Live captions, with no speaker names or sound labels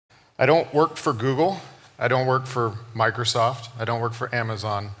I don't work for Google. I don't work for Microsoft. I don't work for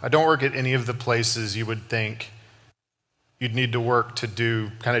Amazon. I don't work at any of the places you would think you'd need to work to do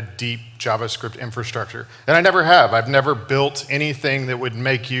kind of deep JavaScript infrastructure. And I never have. I've never built anything that would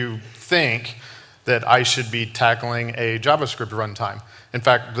make you think that I should be tackling a JavaScript runtime. In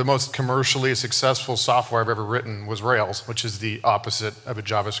fact, the most commercially successful software I've ever written was Rails, which is the opposite of a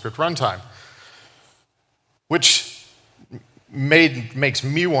JavaScript runtime. Which makes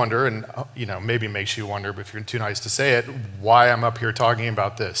me wonder, and maybe makes you wonder, but if you're too nice to say it, why I'm up here talking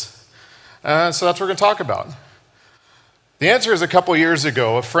about this. So that's what we're going to talk about. The answer is a couple years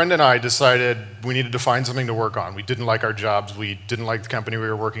ago, a friend and I decided we needed to find something to work on. We didn't like our jobs. We didn't like the company we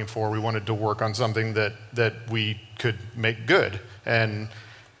were working for. We wanted to work on something that we could make good. And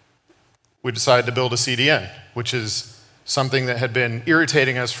we decided to build a CDN, which is something that had been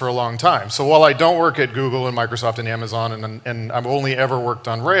irritating us for a long time. So while I don't work at Google and Microsoft and Amazon, and I've only ever worked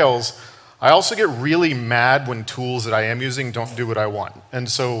on Rails, I also get really mad when tools that I am using don't do what I want. And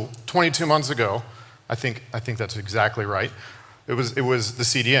so 22 months ago, I think that's exactly right. It was the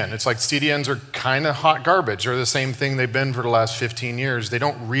CDN. It's like CDNs are kind of hot garbage. They're the same thing they've been for the last 15 years. They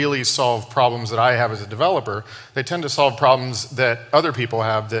don't really solve problems that I have as a developer. They tend to solve problems that other people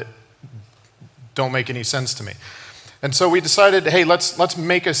have that don't make any sense to me. And so we decided, hey, let's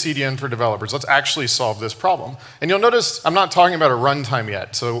make a CDN for developers. Let's actually solve this problem. And you'll notice I'm not talking about a runtime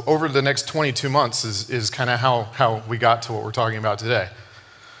yet. So over the next 22 months is kind of how we got to what we're talking about today.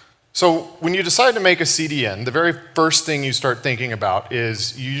 So when you decide to make a CDN, the very first thing you start thinking about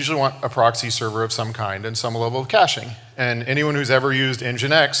is you usually want a proxy server of some kind and some level of caching. And anyone who's ever used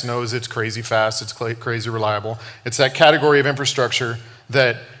Nginx knows it's crazy fast, it's crazy reliable. It's that category of infrastructure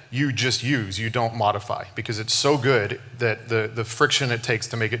that you just use, you don't modify, because it's so good that the friction it takes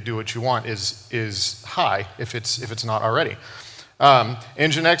to make it do what you want is high if it's not already.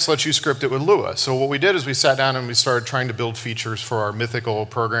 Nginx lets you script it with Lua. So what we did is we sat down and we started trying to build features for our mythical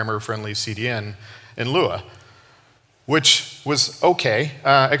programmer-friendly CDN in Lua, which was okay,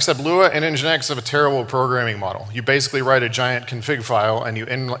 except Lua and Nginx have a terrible programming model. You basically write a giant config file and you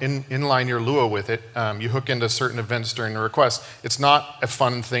inline your Lua with it. You hook into certain events during the request. It's not a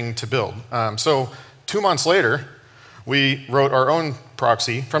fun thing to build. So 2 months later, we wrote our own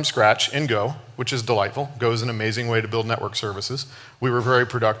proxy from scratch in Go, which is delightful. Go is an amazing way to build network services. We were very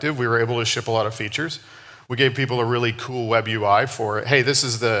productive. We were able to ship a lot of features. We gave people a really cool web UI for, hey, this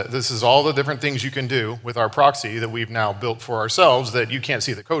is all the different things you can do with our proxy that we've now built for ourselves that you can't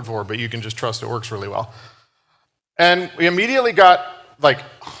see the code for, but you can just trust it works really well. And we immediately got like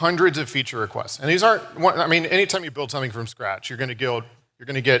hundreds of feature requests. And these aren't, I mean, anytime you build something from scratch, you're going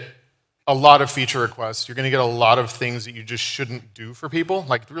to get a lot of feature requests. You're going to get a lot of things that you just shouldn't do for people.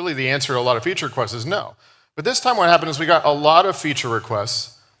 Like, really, the answer to a lot of feature requests is no. But this time what happened is we got a lot of feature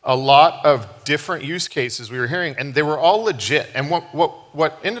requests, a lot of different use cases we were hearing, and they were all legit. And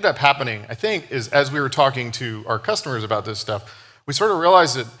what ended up happening, I think, is as we were talking to our customers about this stuff, we sort of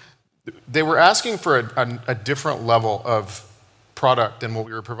realized that they were asking for a different level of product than what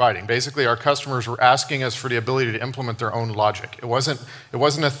we were providing. Basically, our customers were asking us for the ability to implement their own logic. It wasn't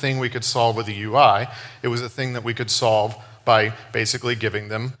a thing we could solve with a UI. It was a thing that we could solve by basically giving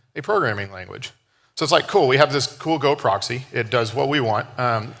them a programming language. So it's like, cool, we have this cool Go proxy. It does what we want,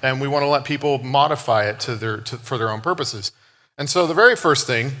 and we want to let people modify it for their own purposes. And so the very first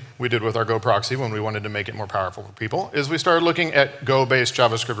thing we did with our Go proxy when we wanted to make it more powerful for people is we started looking at Go-based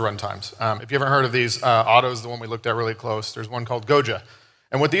JavaScript runtimes. If you haven't heard of these, Otto is the one we looked at really close. There's one called Goja.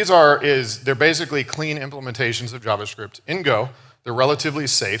 And what these are is they're basically clean implementations of JavaScript in Go. They're relatively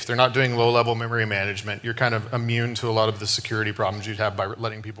safe. They're not doing low-level memory management. You're kind of immune to a lot of the security problems you'd have by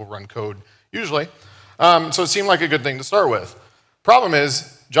letting people run code, usually. So it seemed like a good thing to start with. Problem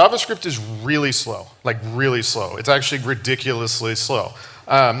is, JavaScript is really slow, like really slow. It's actually ridiculously slow.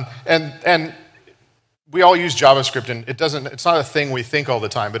 And we all use JavaScript, and it's not a thing we think all the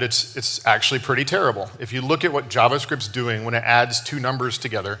time, but it's actually pretty terrible. If you look at what JavaScript's doing when it adds two numbers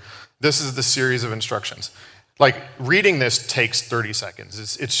together, this is the series of instructions. Like, reading this takes 30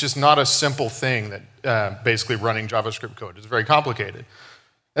 seconds. It's just not a simple thing that basically running JavaScript code. It's very complicated.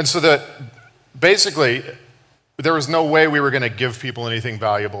 And so that basically, there was no way we were going to give people anything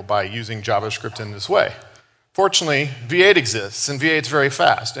valuable by using JavaScript in this way. Fortunately, V8 exists, and V8's very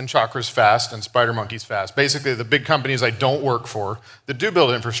fast, and Chakra's fast, and SpiderMonkey's fast. Basically, the big companies I don't work for that do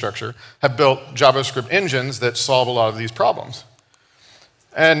build infrastructure have built JavaScript engines that solve a lot of these problems.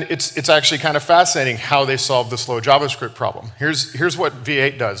 And it's actually kind of fascinating how they solve the slow JavaScript problem. Here's what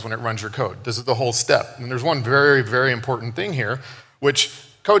V8 does when it runs your code. This is the whole step. And there's one very, very important thing here, which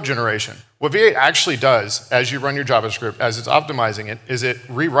code generation. What V8 actually does, as you run your JavaScript, as it's optimizing it, is it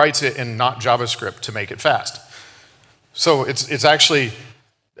rewrites it in not JavaScript to make it fast. So it's actually,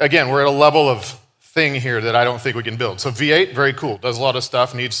 again, we're at a level of thing here that I don't think we can build. So V8, very cool, does a lot of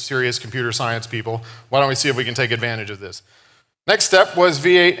stuff, needs serious computer science people. Why don't we see if we can take advantage of this? Next step was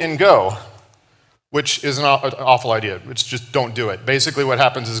V8 in Go, which is an awful idea. It's just don't do it. Basically what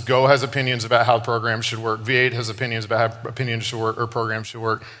happens is Go has opinions about how programs should work. V8 has opinions about how opinions should work or programs should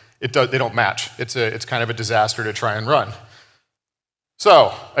work. They don't match. It's kind of a disaster to try and run.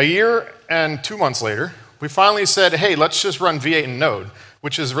 So a year and 2 months later, we finally said, hey, let's just run V8 in Node,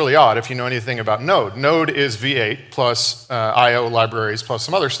 which is really odd if you know anything about Node. Node is V8 plus IO libraries plus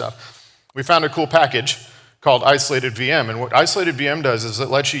some other stuff. We found a cool package called isolated VM, and what isolated VM does is it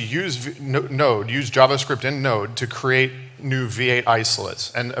lets you use Node, use JavaScript in Node to create new V8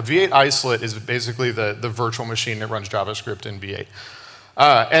 isolates. And a V8 isolate is basically the virtual machine that runs JavaScript in V8.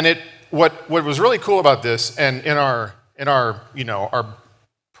 And what was really cool about this, and in our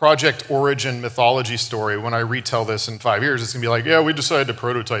project origin mythology story, when I retell this in 5 years, it's gonna be like, yeah, we decided to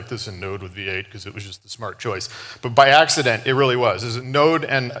prototype this in Node with V8 because it was just the smart choice. But by accident, it really was. Node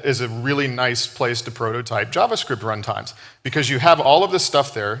is a really nice place to prototype JavaScript runtimes because you have all of this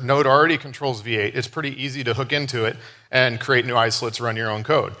stuff there. Node already controls V8. It's pretty easy to hook into it and create new isolates, run your own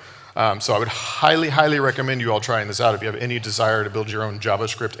code. So I would highly, highly recommend you all trying this out if you have any desire to build your own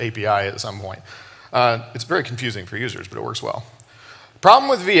JavaScript API at some point. It's very confusing for users, but it works well.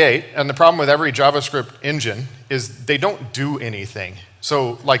 Problem with V8 and the problem with every JavaScript engine is they don't do anything.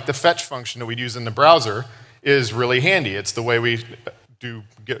 So like the fetch function that we'd use in the browser is really handy. It's the way we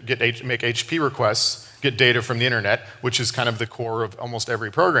make HTTP requests, get data from the internet, which is kind of the core of almost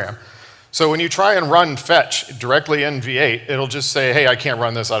every program. So when you try and run fetch directly in V8, it'll just say, hey, I can't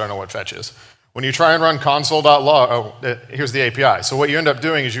run this, I don't know what fetch is. When you try and run console.log, oh, here's the API. So what you end up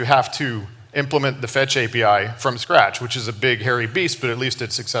doing is you have to implement the fetch API from scratch, which is a big, hairy beast, but at least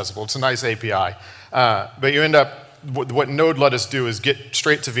it's accessible. It's a nice API. But you end up, what Node let us do is get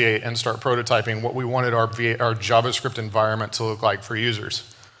straight to V8 and start prototyping what we wanted our JavaScript environment to look like for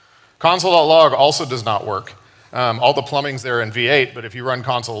users. Console.log also does not work. All the plumbing's there in V8, but if you run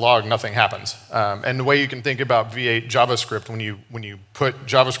console.log, nothing happens. And the way you can think about V8 JavaScript when you put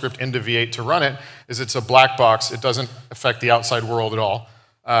JavaScript into V8 to run it is it's a black box. It doesn't affect the outside world at all.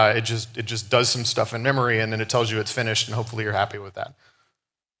 It just does some stuff in memory, and then it tells you it's finished, and hopefully you're happy with that.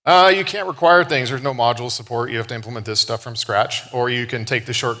 You can't require things. There's no module support. You have to implement this stuff from scratch. Or you can take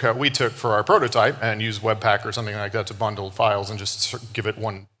the shortcut we took for our prototype and use Webpack or something like that to bundle files and just give it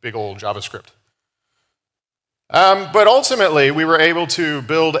one big old JavaScript. But ultimately, we were able to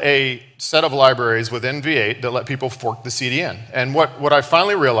build a set of libraries within V8 that let people fork the CDN. And what I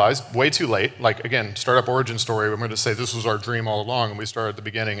finally realized, way too late, like again, startup origin story, I'm going to say this was our dream all along, and we started at the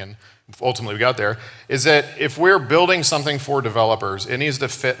beginning, and ultimately we got there, is that if we're building something for developers, it needs to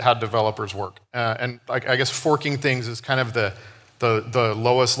fit how developers work. And I guess forking things is kind of the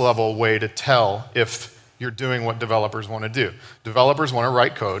lowest level way to tell if you're doing what developers want to do. Developers want to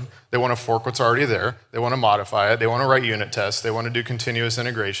write code. They want to fork what's already there. They want to modify it. They want to write unit tests. They want to do continuous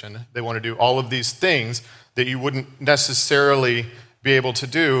integration. They want to do all of these things that you wouldn't necessarily be able to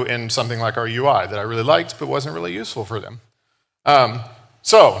do in something like our UI that I really liked but wasn't really useful for them.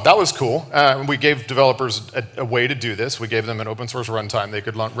 So that was cool. We gave developers a way to do this. We gave them an open source runtime they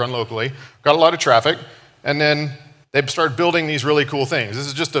could run locally. Got a lot of traffic. And then they started building these really cool things. This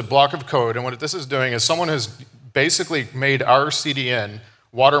is just a block of code, and what this is doing is someone has basically made our CDN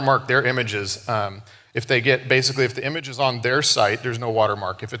watermark their images. If the image is on their site, there's no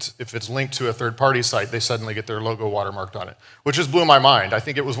watermark. If it's linked to a third-party site, they suddenly get their logo watermarked on it, which just blew my mind. I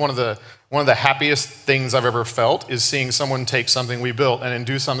think it was one of the happiest things I've ever felt is seeing someone take something we built and then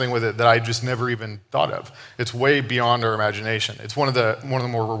do something with it that I just never even thought of. It's way beyond our imagination. It's one of the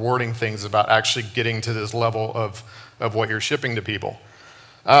more rewarding things about actually getting to this level of what you're shipping to people.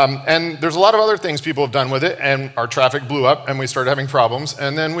 And there's a lot of other things people have done with it, and our traffic blew up, and we started having problems,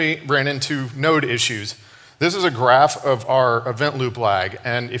 and then we ran into node issues. This is a graph of our event loop lag,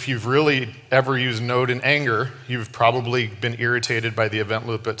 and if you've really ever used Node in anger, you've probably been irritated by the event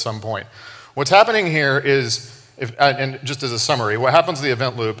loop at some point. What's happening here is, and just as a summary, what happens to the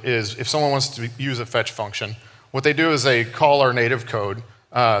event loop is if someone wants to use a fetch function, what they do is they call our native code.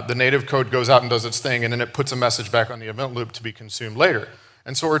 The native code goes out and does its thing, and then it puts a message back on the event loop to be consumed later.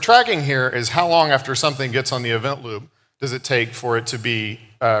 And so what we're tracking here is how long after something gets on the event loop does it take for it to be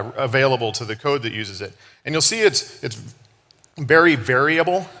available to the code that uses it. And you'll see it's very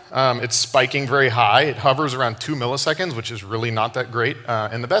variable. It's spiking very high. It hovers around 2 milliseconds, which is really not that great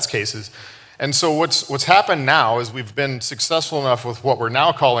in the best cases. And so what's happened now is we've been successful enough with what we're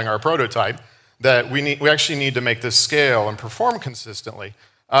now calling our prototype that we actually need to make this scale and perform consistently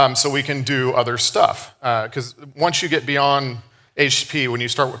so we can do other stuff. Because once you get beyond HTTP, when you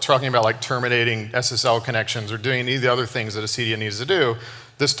start talking about like terminating SSL connections or doing any of the other things that a CDN needs to do,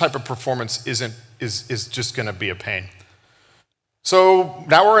 this type of performance is just going to be a pain. So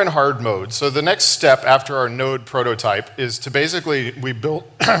now we're in hard mode. So the next step after our Node prototype is to basically, we built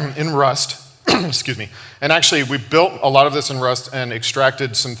in Rust, excuse me, and actually we built a lot of this in Rust and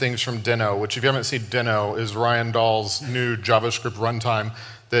extracted some things from Deno, which if you haven't seen Deno is Ryan Dahl's new JavaScript runtime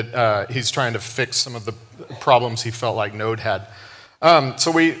that he's trying to fix some of the problems he felt like Node had.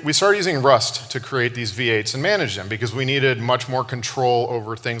 So we started using Rust to create these V8s and manage them because we needed much more control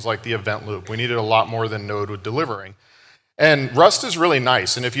over things like the event loop. We needed a lot more than Node was delivering. And Rust is really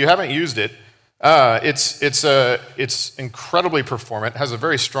nice, and if you haven't used it, it's incredibly performant, has a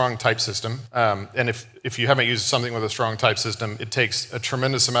very strong type system, and if you haven't used something with a strong type system, it takes a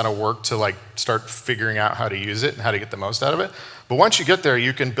tremendous amount of work to like start figuring out how to use it and how to get the most out of it. But once you get there,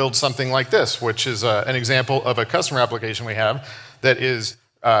 you can build something like this, which is an example of a customer application we have that is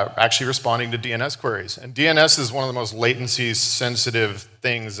actually responding to DNS queries. And DNS is one of the most latency-sensitive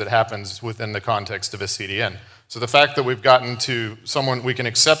things that happens within the context of a CDN. So the fact that we've gotten to someone, we can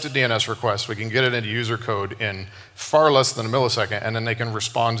accept a DNS request, we can get it into user code in far less than a millisecond, and then they can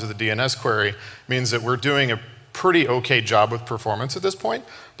respond to the DNS query, means that we're doing a pretty okay job with performance at this point.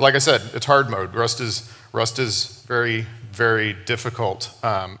 But like I said, it's hard mode. Rust is very, very difficult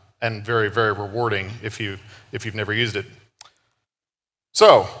and very, very rewarding if you've never used it.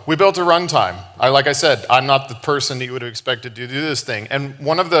 So we built a runtime. Like I said, I'm not the person that you would have expected to do this thing. And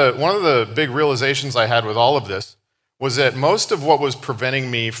one of the big realizations I had with all of this was that most of what was preventing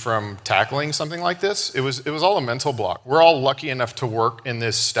me from tackling something like this, it was all a mental block. We're all lucky enough to work in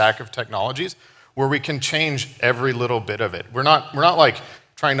this stack of technologies where we can change every little bit of it. We're not like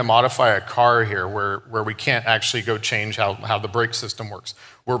trying to modify a car here where we can't actually go change how the brake system works.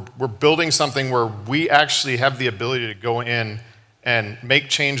 We're building something where we actually have the ability to go in and make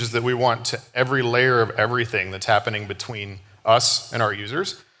changes that we want to every layer of everything that's happening between us and our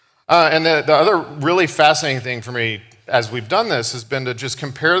users. And the other really fascinating thing for me as we've done this has been to just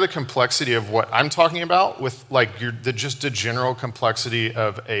compare the complexity of what I'm talking about with like just the general complexity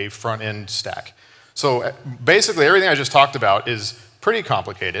of a front-end stack. So basically everything I just talked about is pretty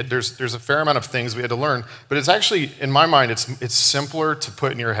complicated. There's a fair amount of things we had to learn, but it's actually, in my mind, it's simpler to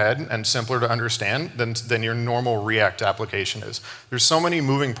put in your head and simpler to understand than your normal React application is. There's so many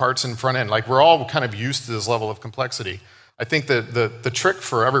moving parts in front end. Like we're all kind of used to this level of complexity. I think that the trick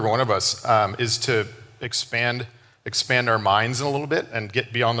for every one of us is to expand our minds a little bit and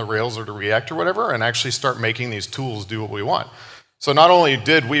get beyond the Rails or the React or whatever and actually start making these tools do what we want. So not only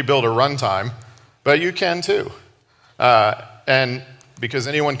did we build a runtime, but you can too. And because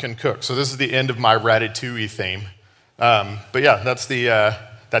anyone can cook. So this is the end of my Ratatouille theme. But yeah, that's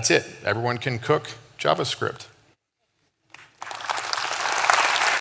it. Everyone can cook JavaScript.